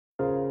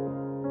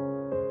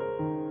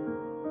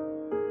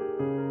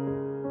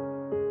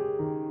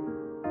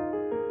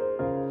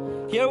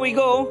here we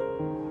go.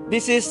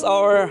 This is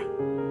our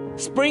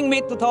Spring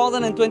Meet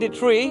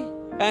 2023,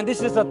 and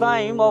this is the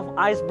time of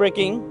ice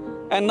breaking.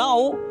 And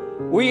now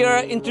we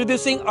are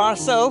introducing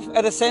ourselves.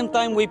 At the same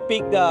time, we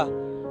pick the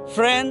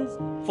friends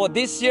for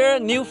this year,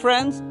 new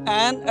friends,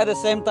 and at the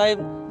same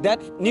time,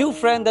 that new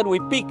friend that we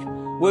pick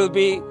will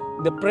be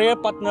the prayer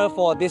partner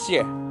for this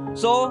year.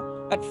 So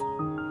at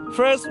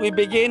first, we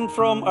begin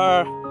from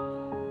our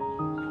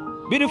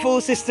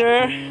beautiful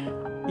sister.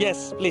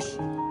 Yes, please.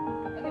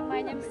 Okay,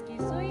 my name is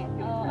Kisui.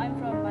 I'm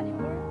from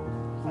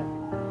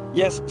Manipur.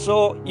 Yes,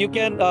 so you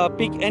can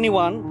pick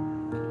anyone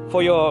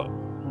for your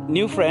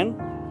new friend.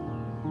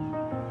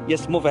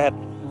 Yes, move ahead.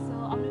 So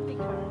I'm gonna pick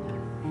her.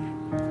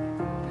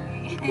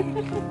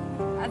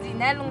 Aji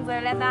nè lung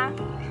giờ lên ta.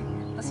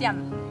 Tôi xem.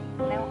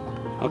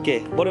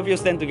 Okay, both of you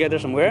stand together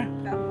somewhere.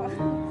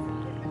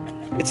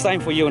 It's time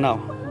for you now.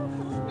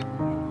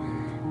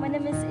 My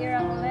name is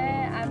Irangle.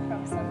 I'm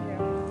from Samir.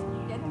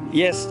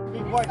 Yes.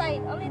 This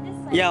side, only this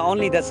side. Yeah,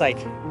 only that side.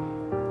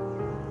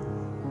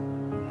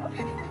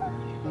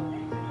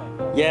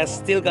 Yes,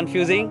 still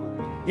confusing.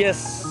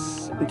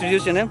 Yes,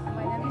 introduce your name.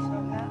 My name is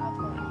Rona. I'm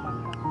from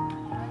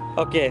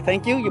Bangkok. Okay,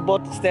 thank you. You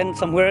both stand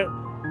somewhere.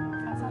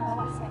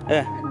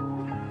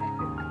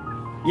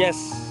 Yes.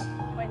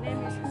 My name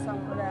is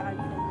Samura. I'm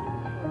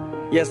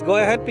from Yes, go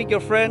ahead, pick your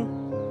friend.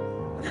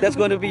 That's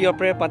going to be your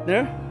prayer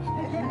partner.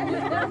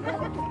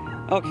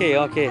 Okay,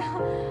 okay.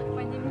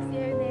 My name is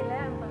Irangle.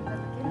 I'm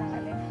from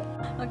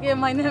Nagaland. Okay,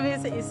 my name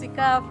is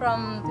Isika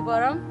from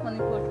Tiburon,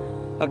 Manipur.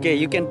 Okay,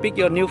 you can pick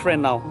your new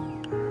friend now.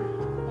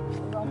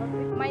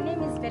 My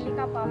name is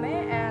Velika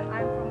Pame and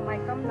I'm from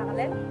Maikam,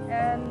 Nagaland.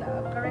 And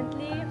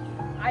currently,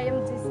 I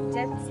am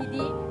ZCD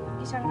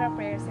Kishangra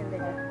Prayer Cell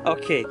leader.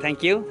 Okay,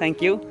 thank you,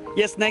 thank you.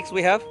 Yes, next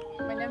we have.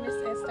 My name is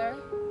Esther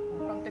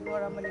from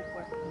Tiburon,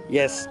 Manipur.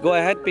 Yes, go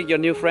ahead, pick your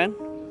new friend.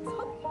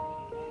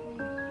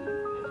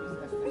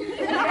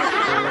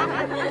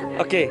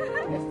 Okay.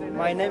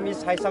 My name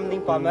is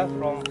Haisamning Pama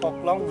from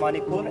Phoklong,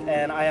 Manipur,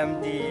 and I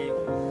am the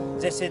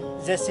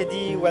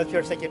ZCD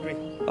Welfare Secretary.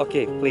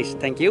 Okay, please,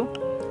 thank you.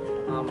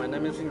 My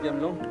name is Ingyam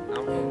Long.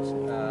 I'm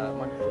from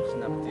Manipur,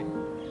 Sinapti.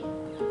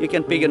 You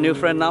can pick a new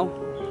friend now.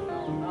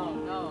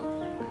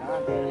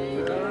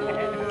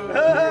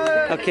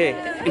 Okay,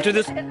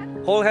 introduce.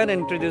 Hold hand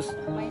and introduce.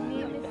 My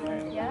name is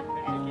Sia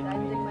and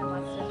I'm doing my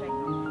master's right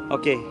now.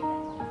 Okay.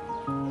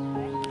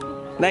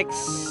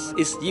 Next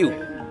is you.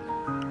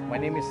 My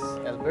name is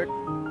Albert,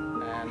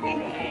 and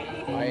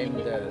I am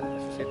the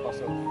associate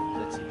pastor of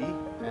ZCD,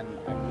 and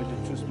I'm going to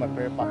choose my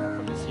prayer partner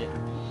for this year.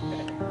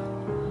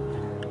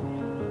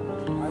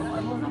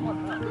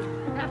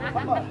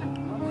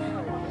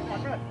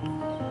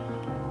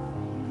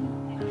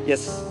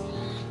 Yes.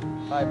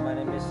 Hi, my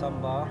name is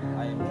Samba.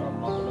 I am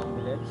from Magulong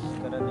village,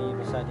 currently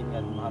residing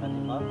at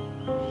Maharatipa.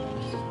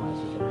 This is my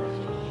associate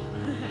pastor.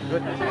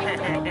 Good.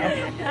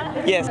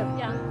 Yes.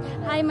 Yeah.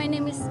 Hi, my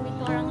name is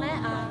Mito Arangle.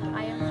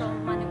 I am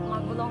from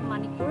Magulong,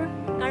 Manipur.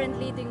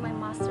 Currently doing my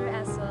master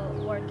as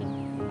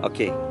working.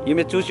 Okay, you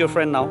may choose your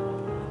friend now.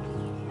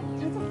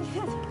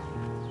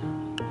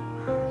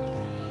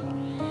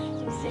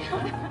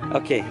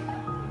 Okay.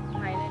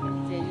 My name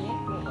is Jenny.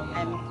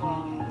 I'm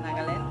from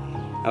Nagaland.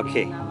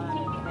 Okay. Now I'm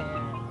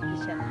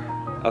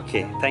here.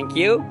 Okay. Thank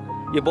you.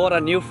 You bought a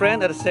new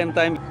friend at the same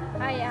time.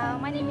 Hi,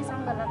 my name is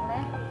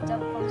Angalagle,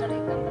 from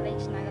Jalaikan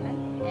Village,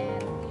 Nagaland,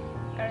 and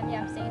currently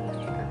I'm staying in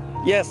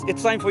America. Yes,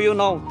 it's time for you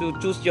now to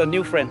choose your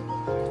new friend.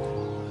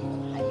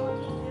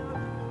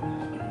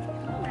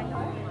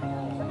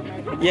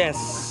 Yes.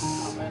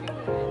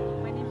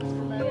 My name is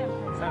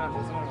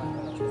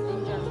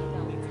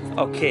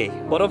Okay.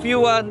 Both of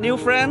you are new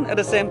friend at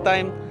the same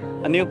time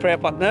a new prayer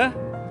partner.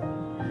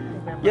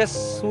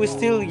 Yes, who is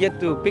still yet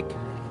to pick?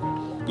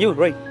 You,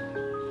 right?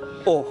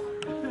 Oh.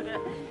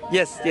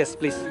 Yes, yes,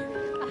 please.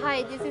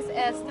 Hi, this is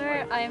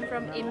Esther. I am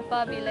from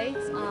Impa village,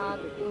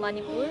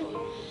 Manipur.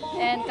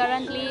 And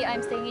currently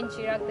I'm staying in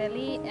Chirag,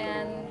 Delhi.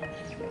 And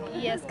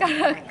yes,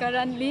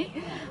 currently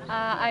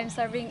I'm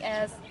serving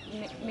as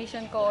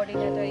mission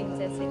coordinator in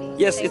ZCD.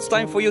 Yes, it's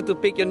time for you to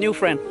pick your new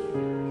friend.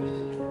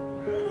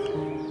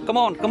 Come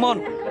on, come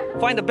on.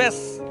 Find the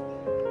best.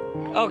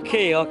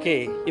 Okay,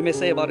 okay. You may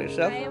say about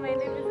yourself. Hi, my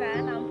name is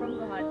Anne. I'm from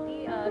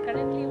Guwahati.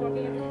 Currently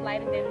working as a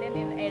flight attendant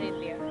in Air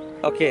India.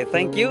 Okay,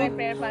 thank My you.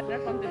 prayer partner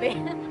from today.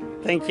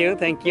 Thank you,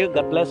 thank you.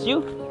 God bless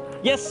you.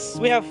 Yes,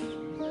 we have.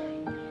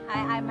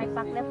 Hi, I'm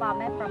Maikpakle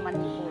Pame from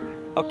Manipur.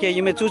 Okay,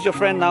 you may choose your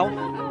friend now.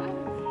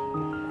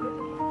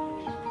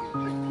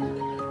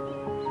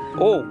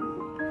 Oh,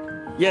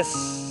 yes.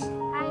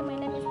 Hi, my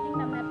name is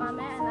Tingdamne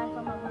Pame and I'm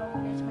from Magulong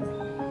Village,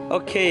 Manipur.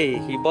 Okay,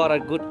 he bought a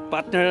good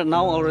partner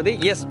now already.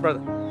 Yes,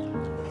 brother.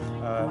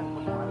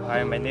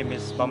 Hi, my name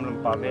is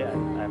Bamlung Pame,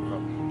 and I'm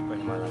from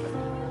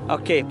Kohima.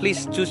 Okay,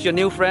 please choose your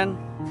new friend.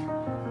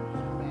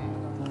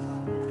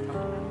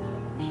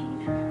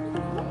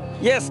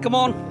 Yes, come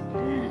on.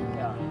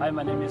 Yeah. Hi,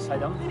 my name is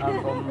Saidam.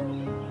 I'm from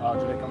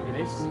Jalaikan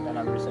village, and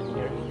I'm residing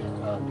here in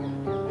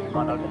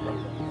Mandal.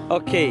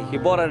 Okay, he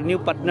bought a new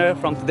partner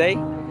from today.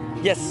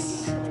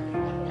 Yes.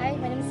 Hi,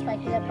 my name is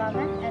Paikila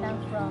Pame and I'm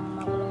from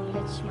Magulong Village.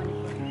 Village,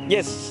 Manipur.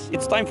 Yes,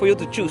 it's time for you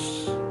to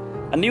choose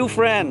a new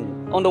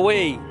friend on the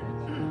way.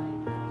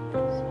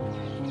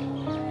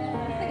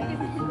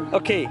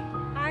 Okay.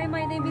 Hi,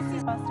 my name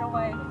is Pastor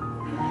White.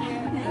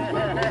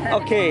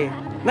 Okay.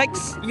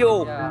 Next,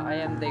 yo. Yeah, I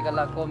am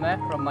Degala Kome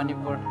from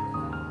Manipur.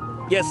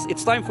 Yes,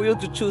 it's time for you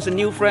to choose a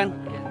new friend.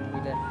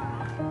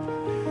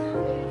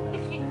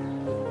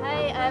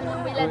 Hi, I'm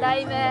Mila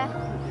Daime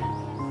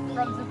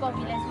from Zuko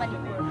Village,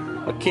 Manipur.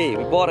 Okay,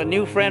 we bought a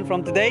new friend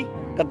from today.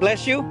 God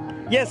bless you.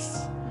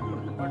 Yes.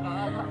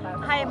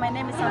 Hi, my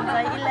name is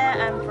Sanjay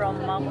Ile. I'm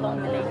from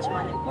Maklong Village,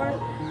 Manipur.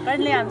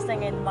 Currently, I'm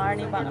staying in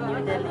Marnibak,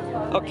 New Delhi.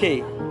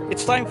 Okay,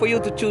 it's time for you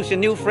to choose a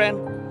new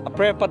friend, a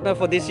prayer partner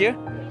for this year.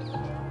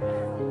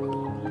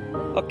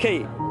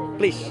 Okay,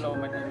 please. Hello,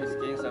 my name is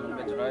King Samuel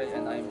Petrai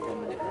and I'm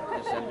from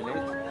Asian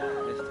Village.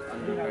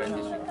 I'm preparing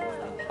this week.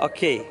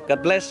 Okay,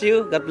 God bless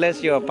you. God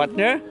bless your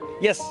partner.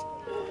 Yes.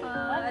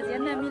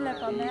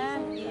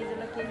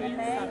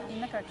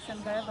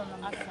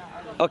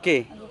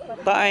 Okay,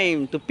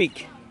 time to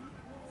pick.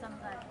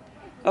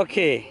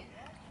 Okay.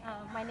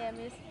 My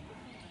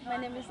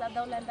name is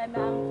Adol and I'm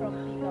from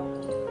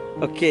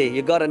Pigao. Okay,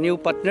 you got a new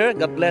partner.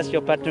 God bless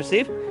your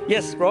partnership.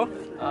 Yes, bro.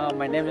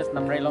 My name is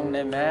Namrailong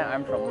Neme.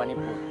 I'm from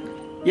Manipur.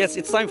 Yes,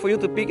 it's time for you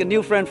to pick a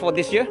new friend for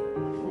this year.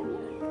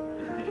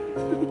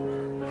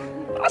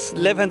 That's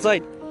left hand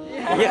side.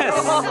 Yes.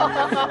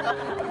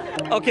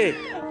 Okay.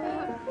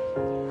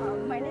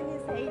 My name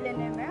is Aileen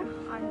Neme.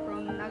 I'm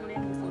from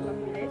Nagaland,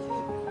 Village.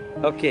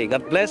 Okay,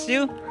 God bless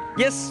you.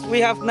 Yes, we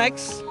have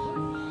next.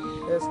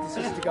 Yes, this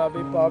is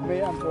Tikabi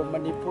Pabe. I'm from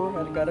Manipur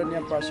and currently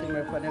I'm pursuing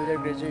my final year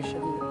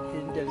graduation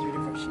in Delhi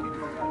University.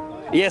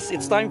 Yes,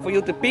 it's time for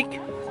you to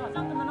pick.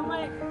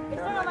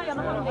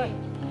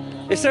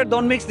 Sir,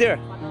 don't mix there.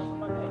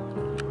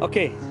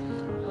 Okay.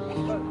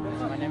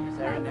 My name is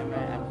Aaron Neme.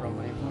 I'm from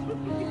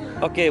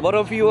Manipur. Okay, both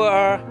of you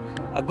are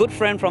a good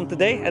friend from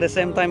today, at the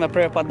same time a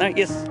prayer partner.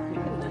 Yes.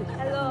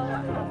 Hello,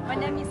 my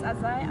name is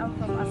Azai. I'm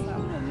from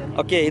Assam.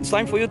 Okay, it's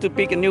time for you to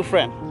pick a new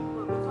friend.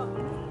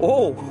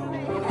 Oh.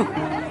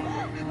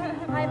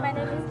 Hi, my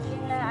name is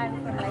Gina. I'm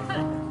from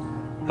Malaysia.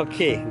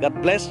 Okay,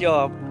 God bless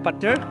your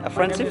partner, a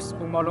friendship. My name is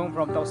Pumalung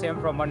from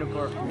Tausem from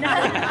Manipur.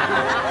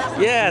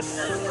 Yes.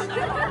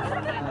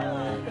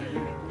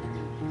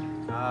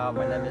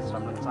 My name is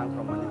Ramlan Sang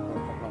from Manipur.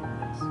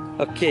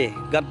 Okay,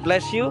 God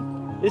bless you.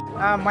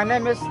 My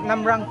name is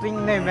Namrang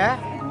Ting Neme.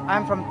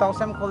 I'm from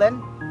Tausem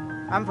Kulen.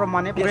 I'm from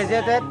Manipur.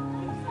 Graduated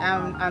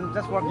and I'm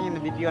just working in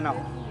the BPO now.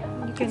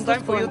 It's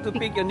time for you to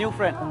pick a new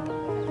friend.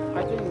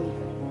 I think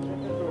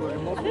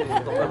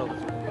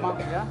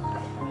yeah.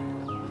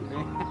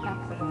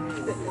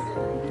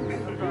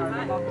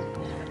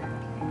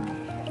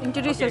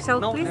 Introduce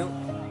yourself, No, please. no.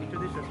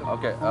 Introduce yourself.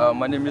 Okay,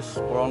 my name is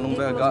Porong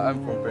Nungbehaga.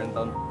 I'm from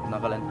Parentown,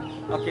 Nagaland.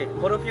 Okay,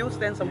 both of you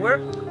stand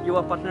somewhere. You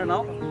are partner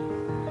now.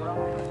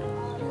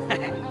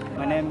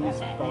 My name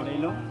is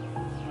Paulino.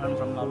 I'm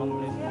from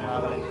Nalong Village,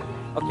 Nagaland.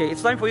 Okay,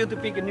 it's time for you to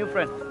pick a new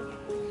friend.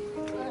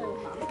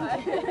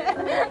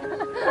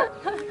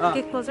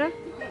 Get closer.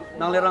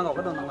 Nang lerang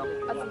ako doon, nang.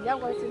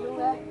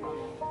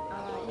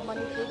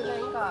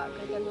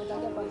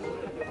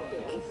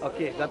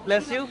 Okay, God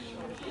bless you.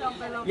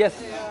 Yes.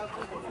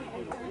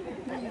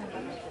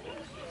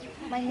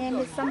 My name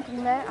is Sam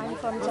Kumle. I'm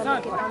from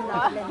Jalakitan,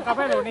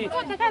 Nagaland.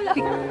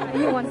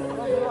 Anyone?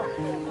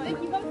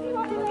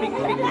 Pick.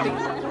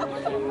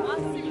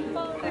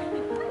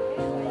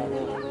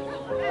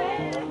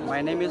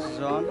 My name is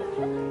John.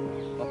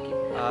 Okay,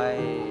 I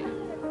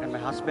am a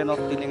husband of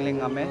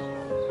Tilingling Ame,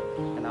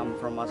 and I'm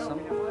from Assam.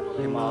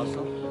 Him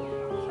also.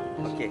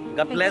 Okay,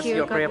 God bless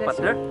your prayer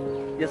partner.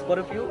 Yes, both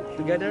of you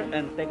together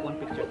and take one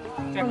picture.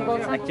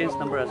 Exchange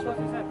number as well.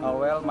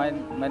 Well, my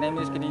name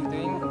is Kining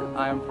Tuing.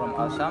 I am from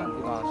Assam.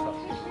 Him also.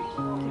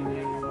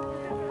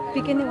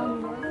 Pick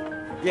anyone.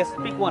 Yes,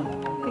 pick one.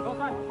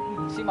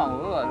 Si mau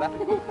lah.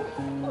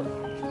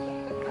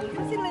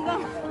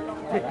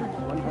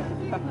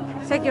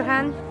 Shake your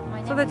hand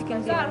so that you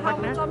can be a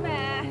partner.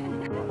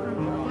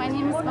 My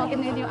name is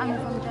Morgan Elio. I'm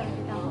from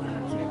Jalakitan.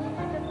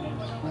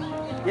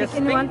 Yes,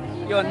 Pick anyone.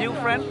 pick your new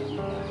friend.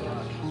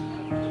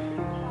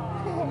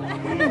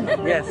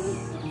 Yes.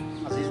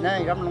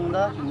 Asisna igam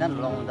lungda, nan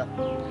lungda.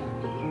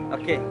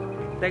 Okay,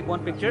 take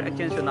one picture.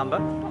 Exchange your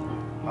number.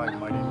 Hi,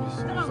 my name is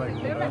Zai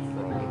Koda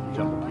from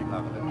Jambuki,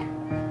 Nagaland.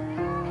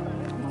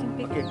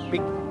 Okay,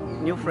 pick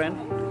new friend.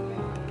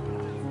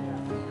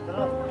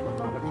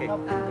 Okay.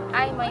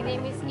 Hi, my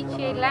name is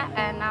Ichela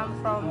and I'm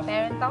from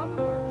Parentown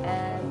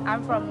and I'm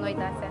from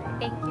Noida.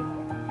 Thank you.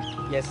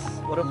 Yes,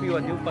 both of you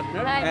are new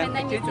partner. Hi, And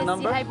my name is exchange your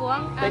number. Jessie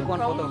Haibuang. Take I'm one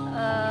from photo.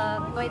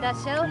 Noida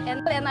Shell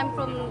and I'm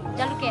from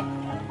Jaluke.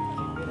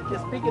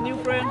 Just pick a new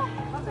friend.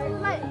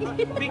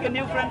 Pick a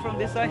new friend from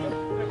this side.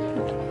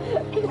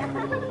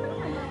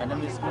 My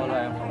name is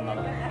Kola. I'm from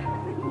Nagaland.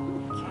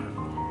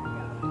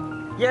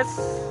 Yes.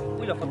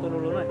 Uy, la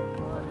patulolo na.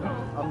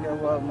 Okay,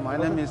 well, my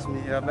name is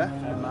Miyabe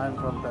and I'm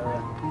from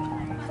Thailand.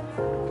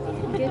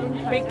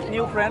 Pick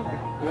new friend.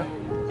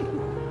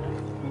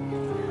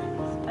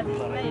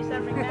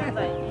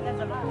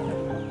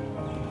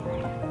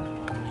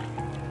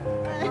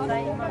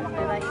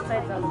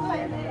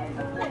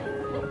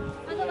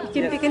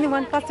 can pick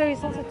anyone. Pastor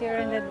is also there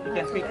and then. You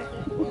can speak.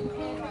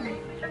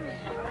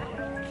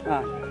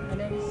 Ah, My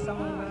name is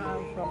Samung.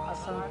 I'm from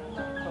Assam,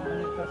 from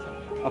Manipur.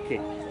 okay.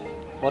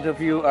 Both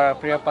of you are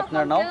prayer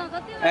partner now.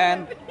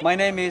 And my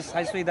name is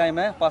Haisui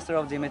Daime, pastor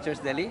of Jimmy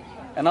Church Delhi.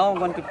 And now I'm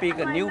going to pick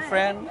a new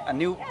friend, a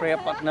new prayer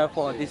partner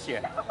for this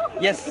year.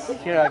 Yes,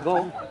 here I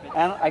go.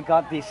 And I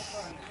got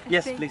this.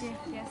 Yes, Thank please. you.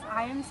 Yes,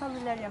 I am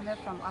Salila Yame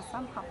from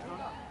Assam, Hapro.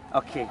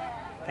 Okay,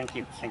 thank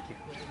you, thank you.